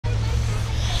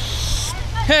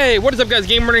Hey, what is up guys,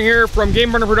 Game Burner here from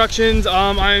Game Burner Productions.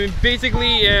 I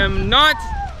basically am not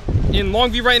in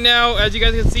Longview right now. As you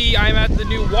guys can see, I'm at the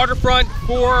new waterfront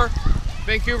for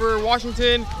Vancouver,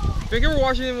 Washington. Vancouver,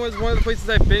 Washington was one of the places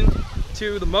I've been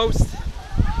to the most.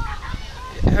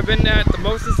 Have been at the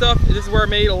most and stuff. This is where I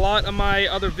made a lot of my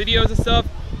other videos and stuff.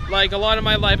 Like a lot of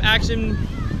my live action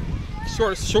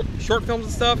short films and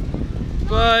stuff.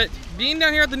 But being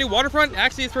down here at the new waterfront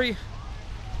actually is pretty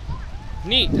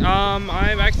neat. I'm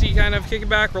actually kind of kicking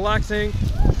back, relaxing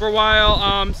for a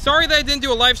while. Sorry that I didn't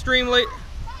do a live stream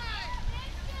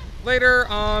later.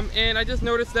 And I just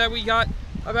noticed that we got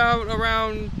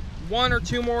around 1 or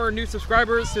 2 more new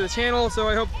subscribers to the channel. So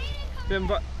I hope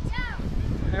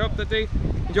that they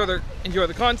enjoy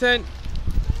the content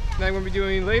that I'm going to be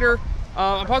doing later.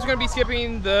 I'm possibly going to be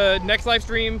skipping the next live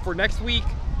stream for next week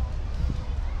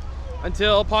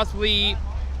until possibly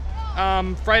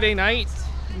Friday night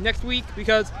next week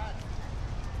because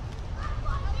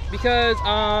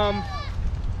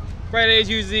Friday is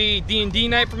usually D&D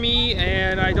night for me,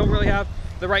 and I don't really have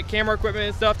the right camera equipment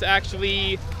and stuff to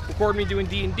actually record me doing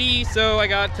D&D, so I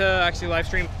got to actually live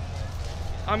stream.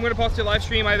 I'm going to possibly live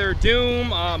stream either Doom,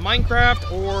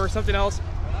 Minecraft, or something else.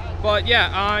 But yeah,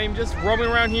 I'm just roaming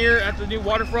around here at the new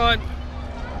waterfront.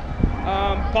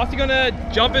 Possibly going to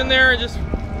jump in there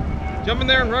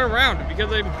and run around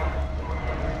because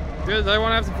I want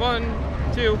to have some fun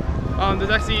too. There's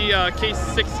actually a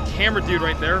K6 camera dude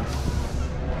right there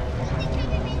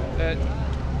that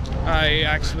I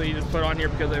actually just put on here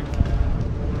because I'm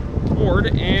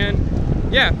bored.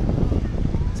 And yeah,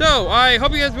 so I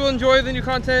hope you guys will enjoy the new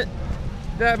content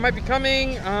that might be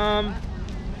coming.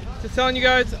 Just telling you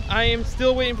guys, I am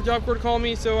still waiting for Job Corps to call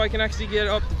me so I can actually get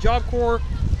up to Job Corps,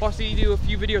 possibly do a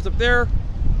few videos up there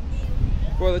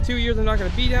for the 2 years I'm not going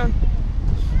to be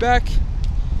back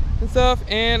and stuff.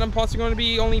 And I'm possibly going to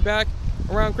be only back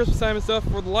around Christmas time and stuff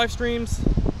for the live streams,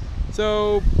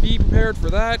 so be prepared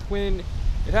for that when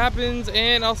it happens.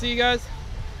 And I'll see you guys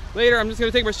later. I'm just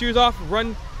going to take my shoes off,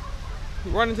 run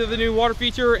into the new water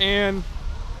feature and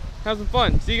have some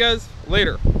fun. See you guys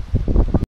later.